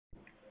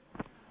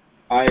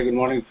Hi, good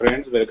morning,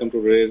 friends. Welcome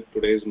to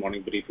today's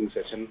morning briefing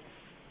session.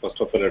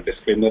 First of all, a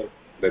disclaimer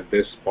that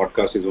this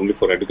podcast is only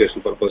for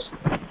education purpose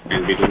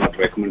and we do not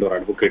recommend or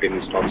advocate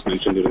any stocks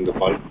mentioned during the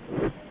call.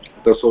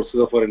 The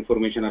sources of our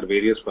information are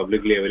various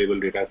publicly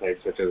available data sites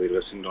such as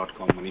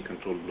investing.com, Money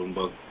Control,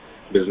 Bloomberg,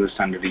 Business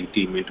Standard, ET,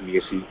 Mint,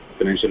 VSE,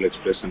 Financial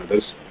Express, and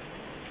others.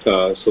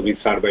 So we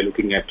start by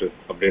looking at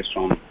updates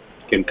from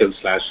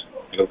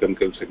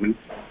chemical/agrochemical segment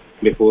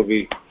before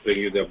we bring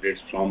you the updates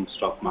from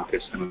stock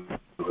markets and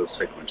other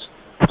segments.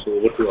 So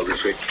over to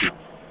Abhishek.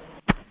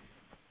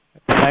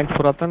 Thanks,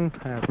 Puratan.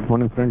 Good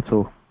morning, friends.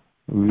 So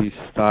we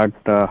start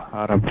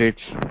our updates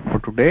for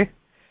today.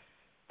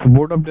 The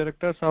Board of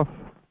Directors of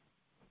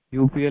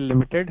UPL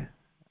Limited,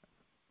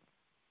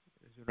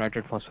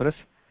 United Phosphorus,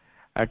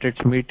 at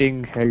its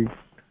meeting held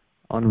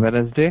on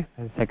Wednesday,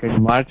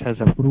 2nd March, has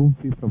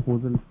approved the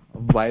proposal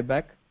of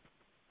buyback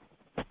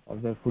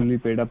of their fully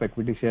paid up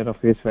equity share of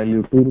face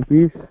value 2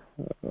 rupees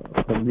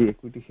from the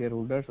equity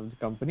shareholders of the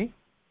company,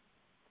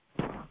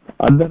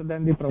 other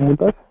than the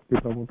promoter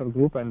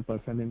group and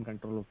person in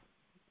control of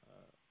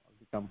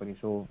the company.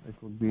 So it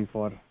would be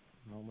for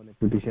normal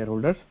equity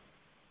shareholders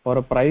for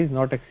a price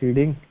not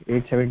exceeding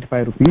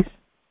 875 rupees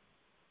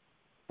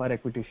per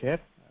equity share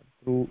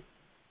through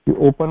the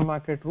open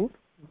market route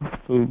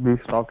to the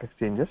stock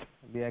exchanges.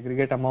 The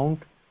aggregate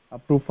amount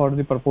approved for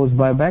the proposed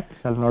buyback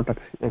shall not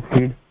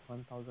exceed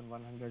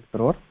 1,100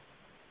 crore.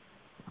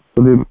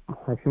 So the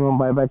maximum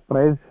buyback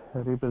price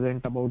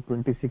represent about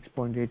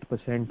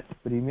 26.8%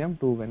 premium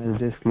to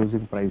Wednesday's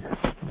closing price.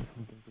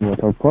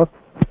 Watch out for.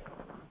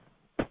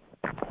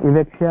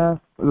 Evexia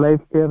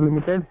Lifecare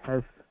Limited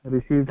has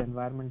received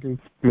environmental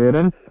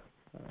clearance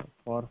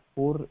for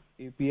 4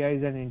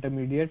 APIs and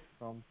intermediates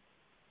from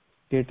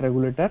state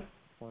regulator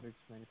for its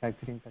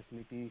manufacturing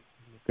facility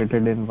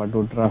located in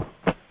Vadodara,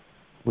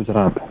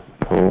 Gujarat.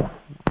 So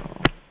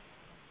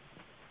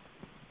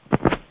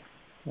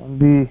on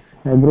the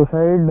agro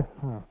side,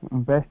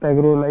 Best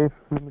Agro Life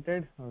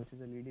Limited, which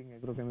is a leading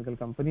agrochemical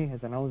company,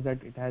 has announced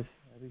that it has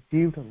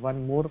received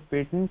one more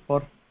patent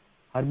for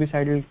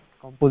herbicidal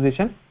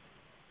composition.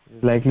 It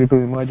is likely to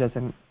emerge as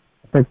an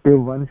effective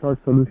one-shot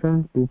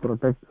solution to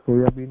protect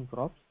soybean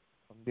crops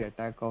from the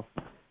attack of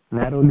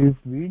narrow-leaf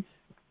weeds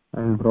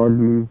and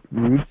broad-leaf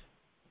weeds.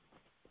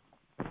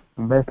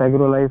 Best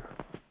Agro Life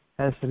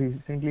has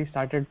recently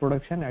started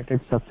production at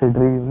its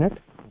subsidiary unit,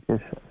 which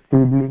is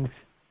Seedlings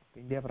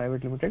India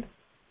Private Limited,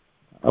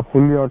 a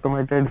fully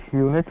automated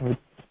unit which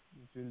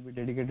will be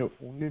dedicated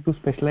only to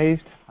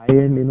specialized,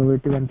 high-end,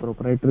 innovative and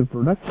proprietary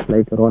products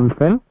like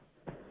Ronfen,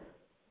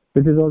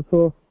 which is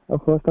also a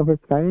first of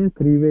its kind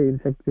 3-way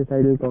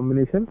insecticidal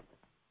combination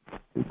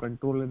to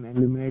control and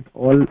eliminate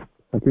all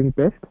sucking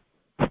pests,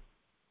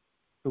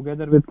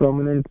 together with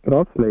prominent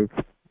crops like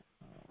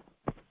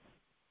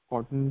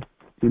cotton,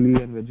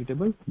 chili and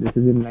vegetables. This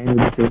is in line with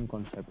the same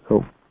concept.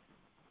 So,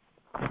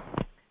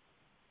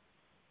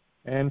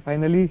 and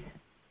finally,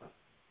 an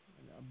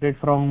update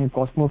from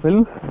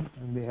Cosmofilm.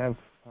 They have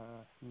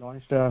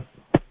launched a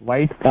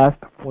white cast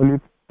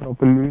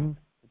polypropylene,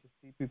 which is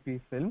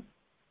CPP film,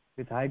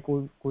 with high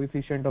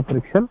coefficient of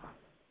friction.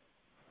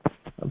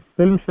 A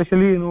film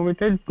specially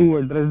innovated to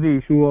address the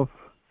issue of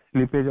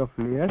slippage of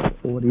layers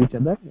over each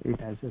other. It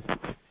has a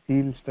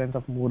steel strength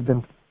of more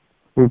than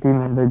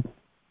 1800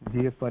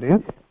 GF per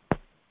inch.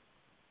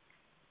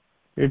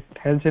 It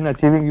helps in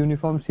achieving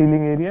uniform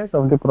sealing areas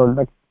of the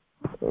product,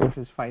 which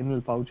is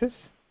final pouches,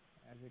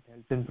 and it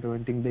helps in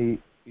preventing the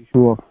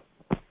issue of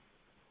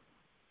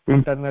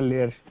internal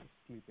layer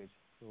slippage.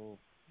 So,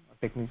 a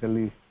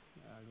technically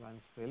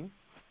advanced film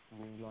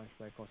being launched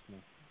by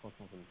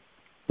Cosmofilm.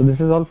 So this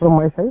is all from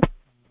my side.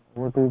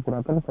 Over to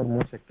Puratan for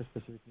more sector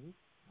specific news.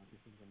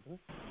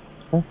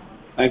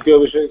 Thank you,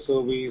 Abhishek.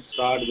 So we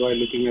start by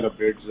looking at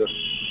updates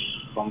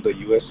from the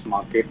US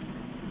market,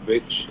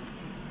 which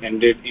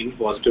ended in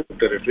positive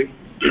territory.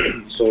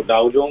 So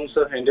Dow Jones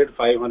ended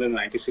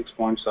 596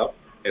 points up.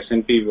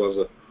 S&P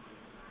was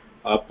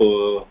up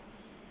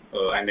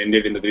and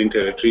ended in the green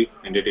territory,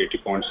 ended 80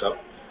 points up.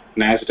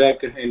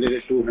 Nasdaq ended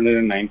at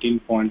 219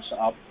 points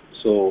up.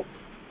 So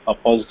a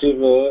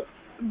positive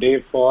day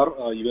for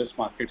US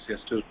markets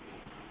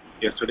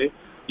yesterday.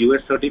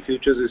 US 30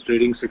 futures is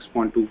trading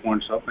 6.2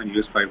 points up, and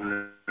US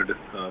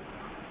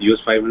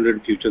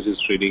 500 futures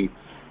is trading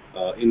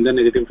in the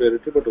negative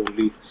territory, but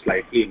only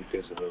slightly in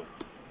phase of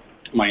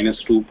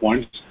 -2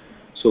 points.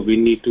 So we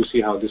need to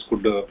see how this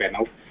could pan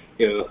out.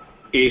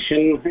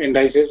 Asian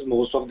indices,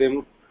 most of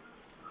them,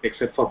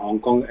 except for Hong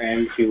Kong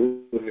and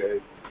few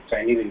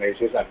Chinese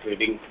indices, are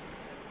trading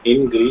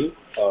in green,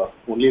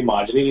 only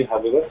marginally,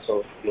 however,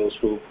 so close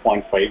to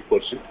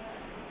 0.5%,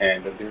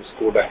 and this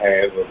could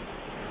have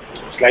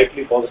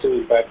slightly positive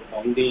impact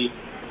on the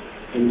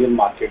Indian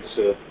markets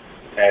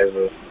as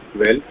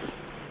well.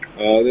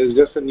 There's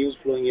just a news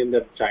flowing in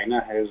that China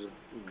has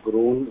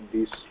grown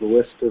the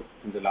slowest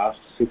in the last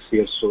 6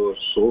 years or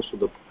so, so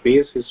the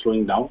pace is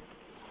slowing down.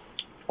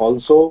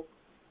 Also,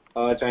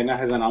 China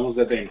has announced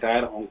that the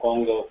entire Hong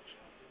Kong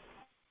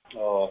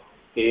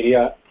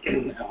area,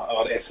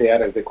 or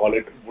SAR as they call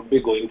it, would be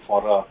going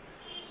for a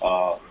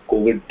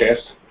COVID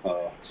test.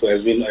 So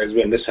as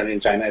we understand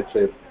in China,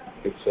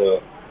 it's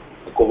a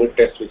COVID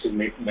test which is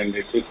made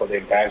mandatory for the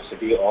entire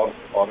city or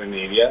an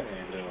area,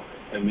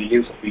 and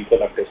millions of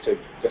people are tested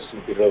just in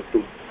a period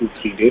of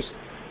 3 days.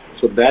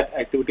 So that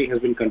activity has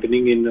been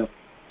continuing in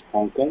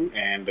Hong Kong,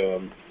 and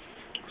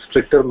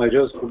stricter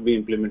measures could be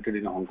implemented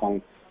in Hong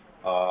Kong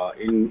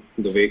in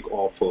the wake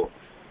of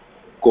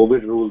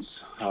COVID rules.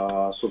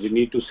 So we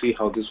need to see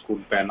how this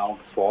could pan out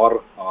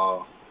for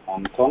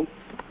Hong Kong,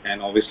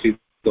 and obviously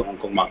the Hong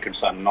Kong markets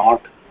are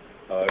not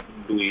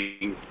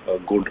doing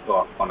good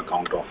on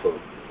account of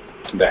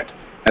that.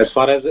 As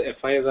far as the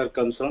FIs are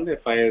concerned,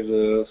 FIs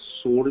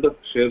sold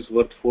shares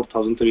worth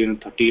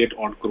 4,338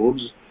 odd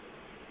crores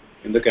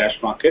in the cash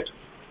market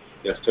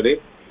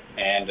yesterday,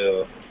 and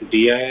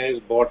DIIs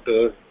bought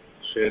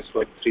shares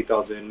worth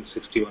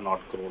 3,061 odd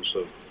crores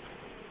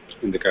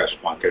in the cash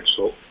market.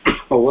 So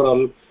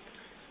overall,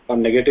 a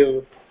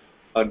negative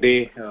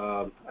day,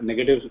 a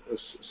negative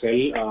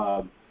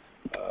sell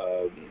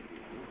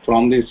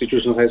from the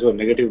institutional side, so a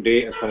negative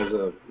day as far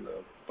as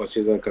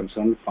purchases are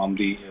concerned from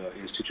the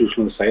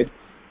institutional side.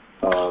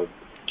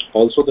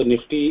 Also, the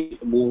Nifty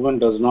movement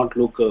does not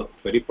look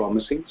very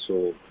promising.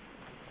 So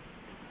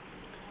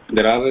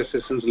there are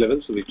resistance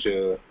levels which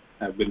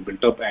have been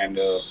built up, and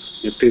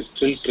Nifty is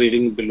still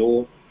trading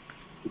below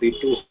the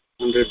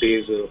 200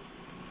 days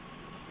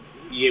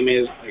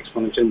EMA's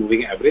exponential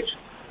moving average.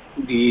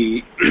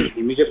 The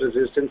immediate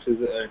resistance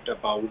is at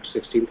about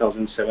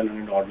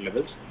 16,700 odd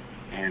levels,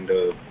 and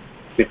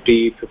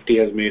Nifty 50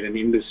 has made an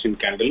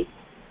indistinct candle,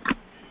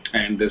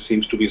 and there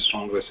seems to be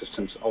strong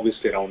resistance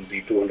obviously around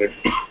the 200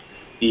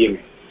 EMA.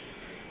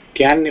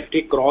 Can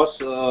Nifty cross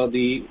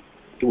the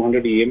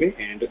 200 EMA,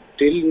 and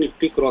till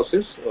Nifty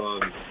crosses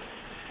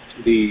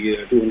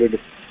the 200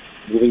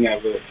 moving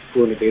average,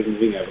 200 days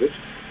moving average,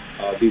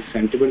 the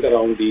sentiment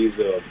around these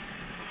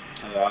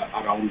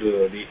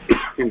the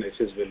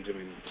indices will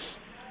remain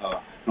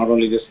not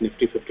only just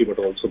Nifty 50 but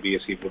also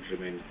BSE would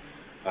remain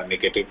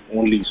negative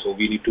only. So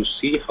we need to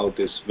see how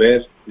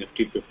where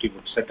Nifty 50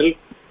 would settle.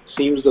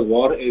 Seems the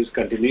war is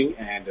continuing,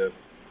 and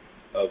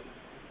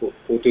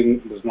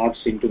Putin does not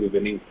seem to be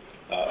winning.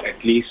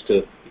 At least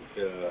the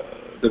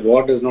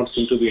war does not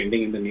seem to be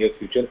ending in the near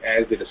future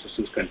as the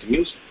resistance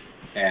continues.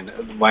 And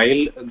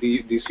while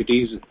the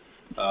cities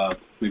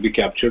may be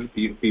captured,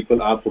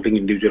 people are putting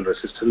individual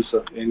resistance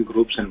in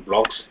groups and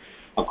blocks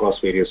across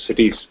various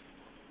cities.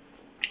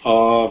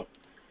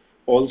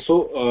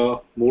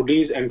 Also,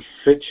 Moody's and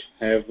Fitch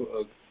have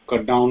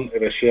cut down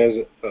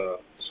Russia's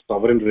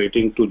sovereign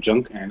rating to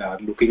junk and are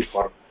looking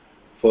for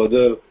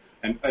further,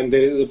 and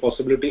there is a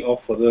possibility of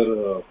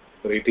further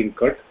rating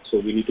cut. So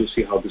we need to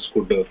see how this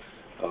could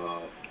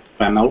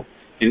pan out.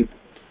 And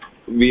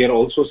we are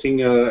also seeing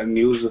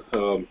news,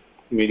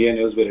 media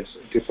news, where it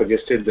is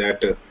suggested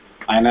that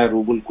INR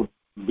ruble could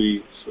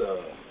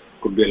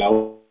be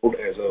allowed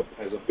as a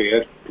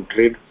pair to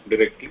trade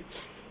directly,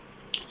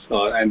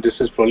 and this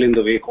is probably in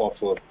the wake of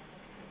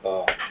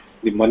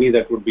the money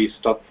that would be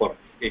stuck for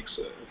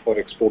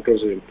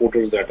exporters or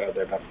importers that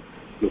are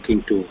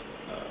looking to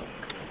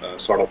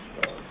sort of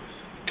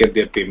get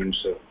their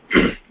payments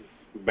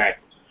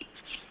back.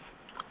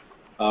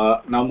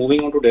 Now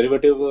moving on to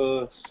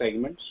derivative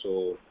segment.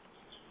 So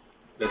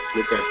let's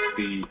look at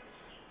the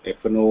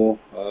F&O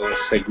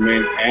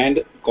segment,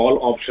 and call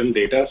option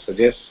data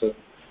suggests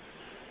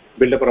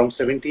build up around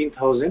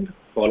 17,000,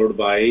 followed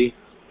by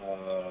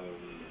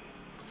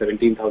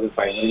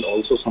 17,500,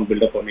 also some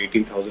build up on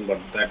 18,000, but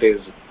that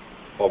is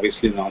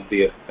obviously not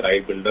the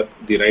right build up.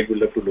 The right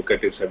build up to look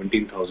at is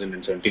 17,000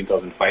 and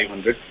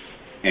 17,500,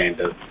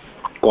 and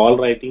call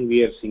writing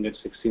we are seeing at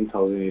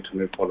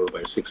 16,800, followed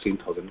by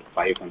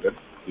 16,500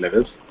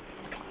 levels.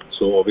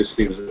 So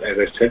obviously, as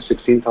I said,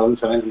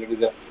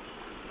 16,700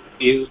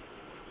 is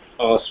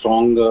a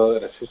strong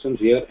resistance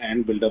here,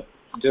 and build up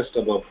just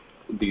above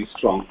the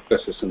strong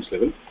resistance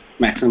level.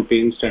 Maximum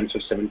pain stands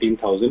at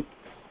 17,000.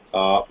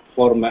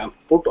 For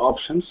put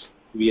options,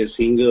 we are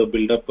seeing a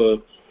build up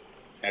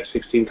at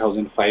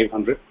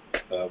 16,500,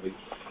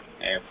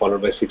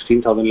 followed by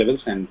 16,000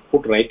 levels, and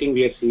put writing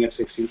we are seeing at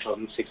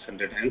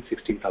 16,600 and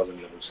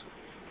 16,000 levels.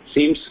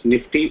 Seems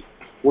Nifty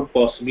would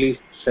possibly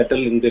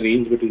settle in the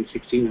range between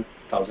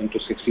 16,000 to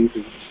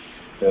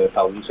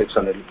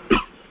 16,600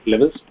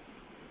 levels,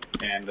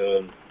 and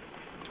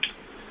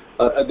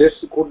this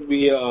could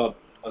be a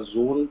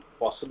zone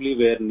possibly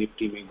where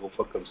Nifty may go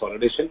for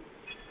consolidation.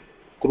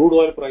 Crude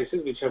oil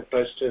prices, which have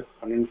touched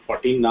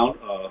 114 now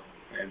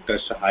and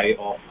touched a high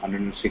of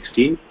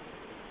 116,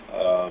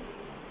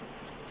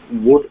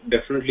 would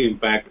definitely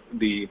impact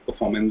the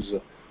performance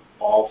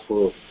of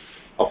a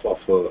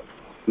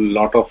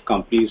lot of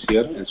companies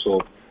here. And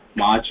so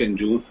March and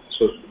June,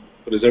 so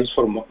results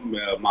for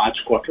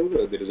March quarter,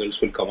 the results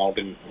will come out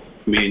in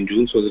May and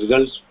June. So the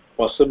results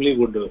possibly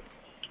would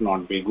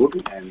not be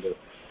good, and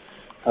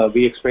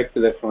we expect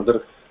that for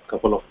another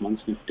couple of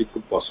months Nifty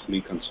could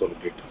possibly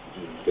consolidate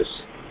in this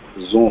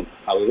zone.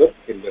 However,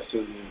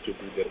 investors need to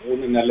do their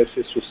own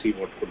analysis to see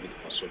what could be the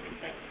possible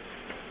impact.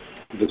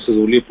 This is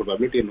only a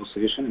probability and no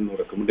suggestion and no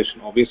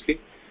recommendation, obviously.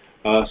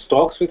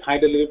 Stocks with high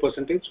delivery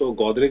percentage, so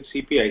Godrej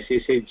CP,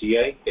 ICICI,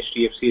 GI,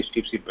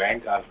 HDFC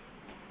Bank are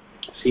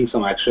seeing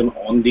some action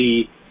on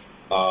the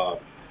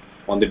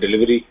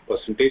delivery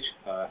percentage,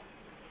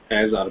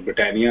 as are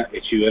Britannia,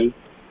 HUL,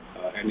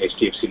 and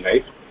HDFC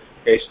Life.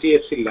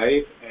 HDFC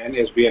Life and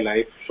SBI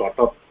Life shot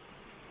up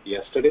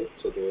yesterday,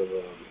 so they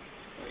were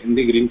in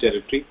the green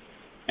territory,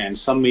 and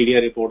some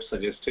media reports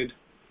suggested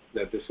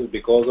that this is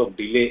because of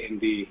delay in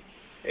the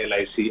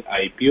LIC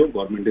IPO.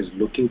 Government is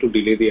looking to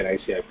delay the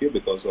LIC IPO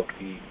because of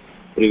the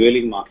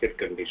prevailing market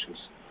conditions.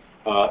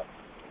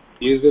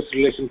 Is this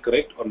relation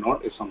correct or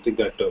not is something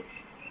that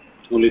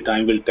only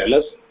time will tell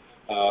us.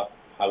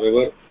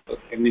 However,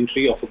 an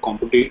entry of a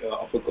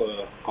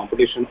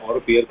competition or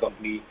a peer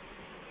company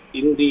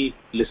in the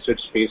listed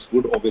space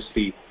would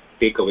obviously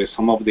take away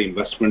some of the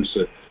investments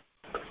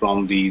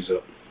from these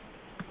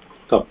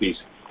companies.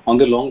 On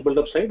the long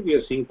build-up side, we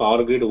are seeing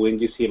Power Grid,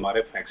 ONGC,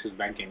 MRF, Axis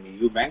Bank, and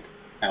EU Bank,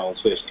 and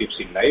also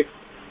HDFC Life.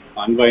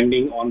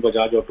 Unwinding on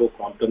Bajaj Auto,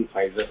 Crompton,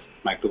 Pfizer,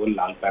 McDowell,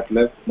 Lal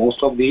PathLabs.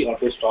 Most of the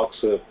auto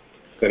stocks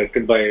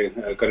corrected by a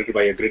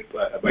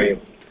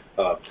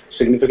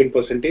significant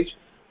percentage.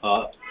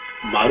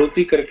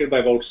 Maruti corrected by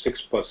about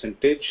 6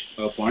 percentage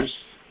points.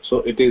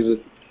 So it is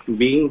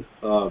being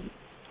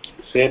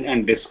said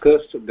and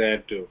discussed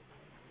that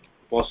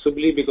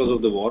possibly because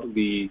of the war,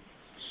 the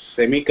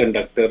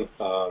semiconductor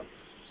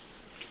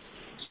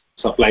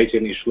supply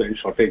chain issue and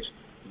shortage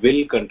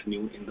will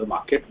continue in the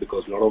market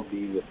because a lot of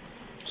these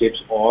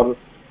chips or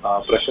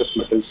precious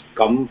metals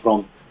come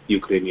from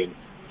Ukrainian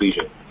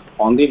region.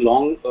 On the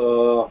on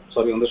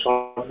the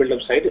short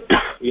build-up side,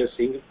 we are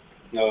seeing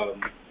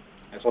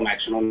some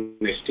action on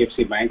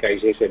HDFC Bank,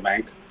 ICICI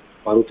Bank,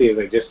 Maruti, as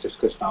I just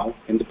discussed now,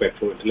 in the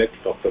Petro Intellect,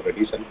 Dr.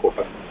 Reddy's, and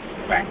Kotak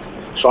Bank.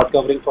 Short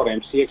covering for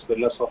MCX,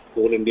 Birlasoft,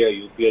 Coal India,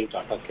 UPL,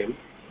 Tata Chem,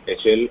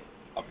 HL,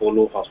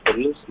 Apollo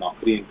Hospitals,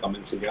 Naukri, and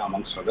Cummins India,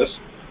 amongst others.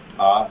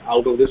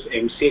 Out of this,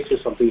 MCX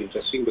is something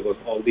interesting because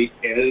all the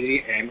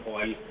energy,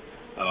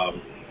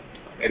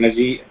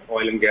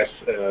 oil and gas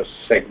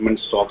segment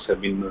stocks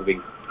have been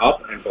moving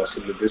up, and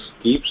possibly this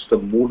keeps the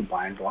mood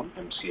buoyant on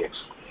MCX.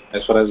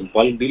 As far as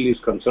bulk deal is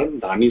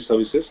concerned, Dhani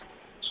Services,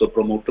 so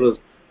promoters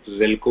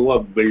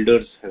Zelkova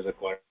Builders has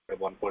acquired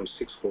 1.6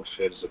 crore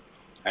shares,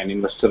 and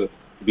investor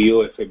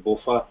BOFA,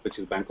 BOFA, which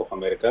is Bank of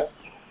America,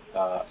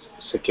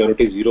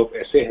 Securities Europe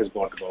SA has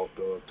bought about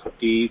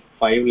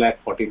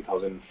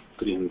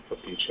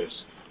 35,14,315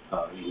 shares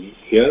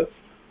here,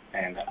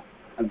 and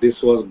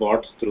this was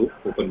bought through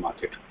open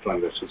market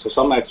transactions. So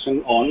some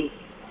action on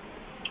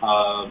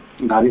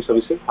Dhani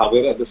Services.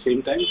 However, at the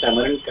same time,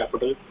 Tamarind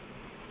Capital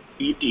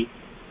ET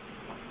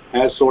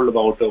has sold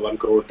about 1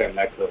 crore 10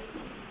 lakh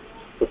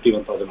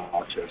 51,000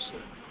 odd shares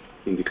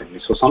in the company.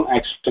 So some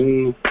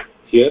action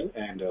here,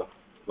 and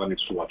one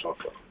needs to watch out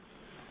for.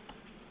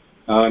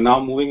 Now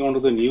moving on to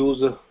the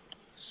news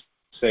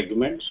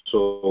segment.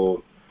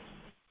 So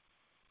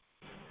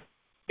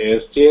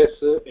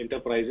SJS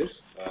Enterprises,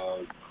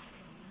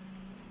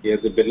 here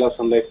the Birla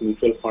Sun Life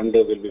Mutual Fund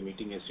will be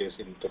meeting SJS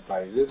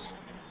Enterprises.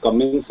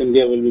 Cummins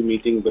India will be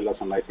meeting Birla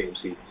Sun Life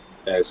AMC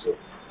as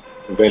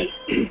well.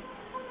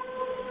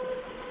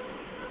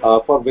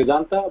 For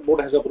Vedanta,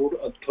 board has approved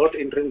a third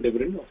interim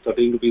dividend of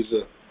 13 rupees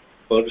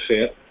per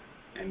share,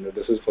 and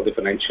this is for the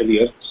financial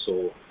year.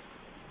 So,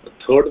 a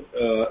third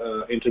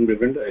interim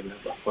dividend, and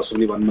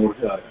possibly one more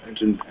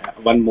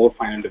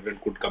final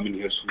dividend could come in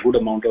here. So, good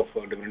amount of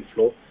dividend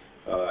flow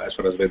as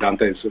far as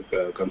Vedanta is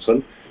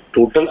concerned.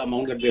 Total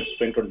amount that they have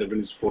spent on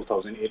dividend is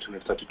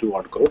 4,832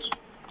 odd crores.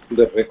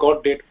 The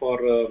record date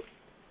for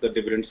the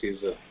dividends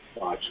is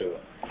March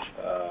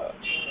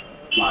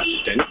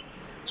 10th.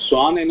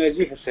 Swan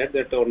Energy has said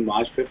that on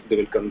March 5th they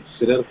will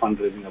consider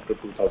fundraising up to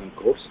 2,000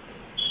 crores.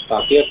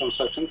 Tatia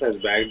Constructions has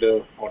bagged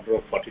an order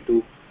of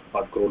 42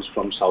 odd crores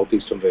from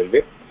Southeastern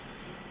Railway.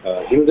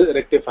 Hind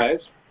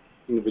Rectifiers,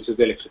 which is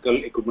the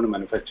electrical equipment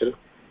manufacturer,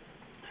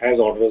 has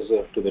orders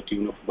to the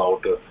tune of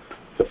about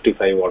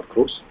 55 odd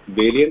crores.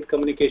 Valiant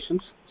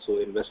Communications, so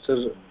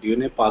investor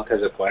Dune Park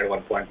has acquired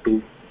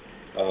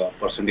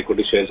 1.2%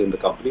 equity shares in the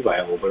company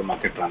via open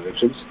market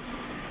transactions.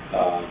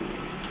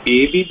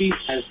 ABB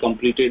has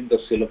completed the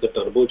sale of the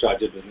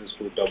turbocharger business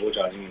to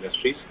Turbocharging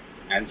Industries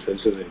and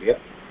Services India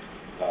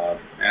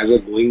as a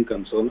going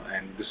concern,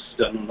 and this is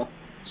done on a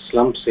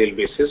slump sale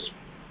basis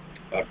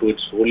to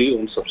its wholly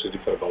owned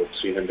subsidiary for about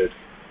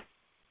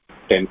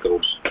 310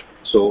 crores.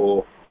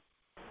 So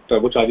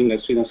Turbocharging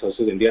Industries and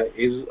Services India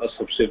is a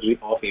subsidiary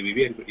of ABB,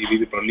 and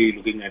ABB probably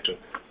looking at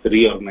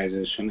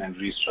reorganization and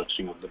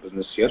restructuring of the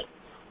business here.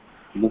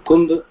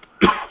 Mukund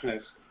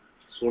has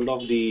sold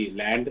off the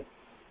land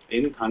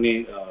in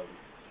Thane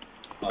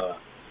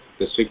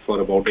district for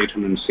about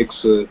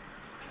 806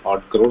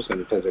 odd crores,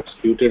 and it has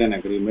executed an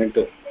agreement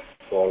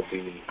for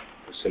the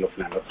sale of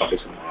land of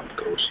 47 odd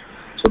crores.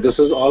 So this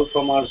is all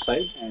from our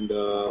side, and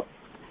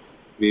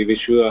we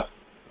wish you a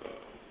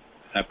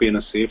happy and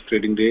a safe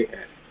trading day.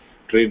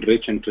 Trade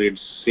rich and trade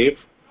safe.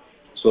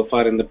 So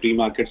far in the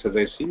pre-markets, as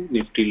I see,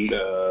 Nifty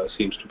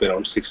seems to be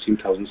around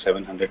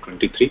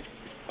 16,723.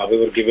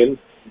 However, given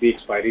the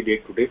expiry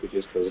date today, which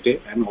is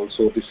Thursday, and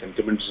also the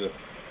sentiments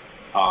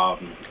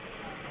um,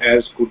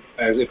 as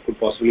it could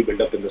possibly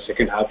build up in the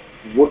second half,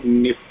 would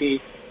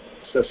Nifty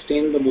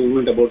sustain the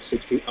movement above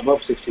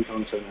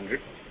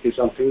 16,700 is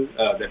something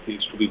that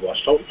needs to be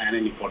watched out and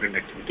an important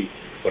activity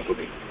for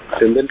today.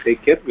 Till then,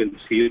 take care. We'll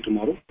see you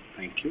tomorrow.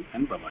 Thank you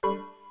and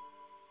bye-bye.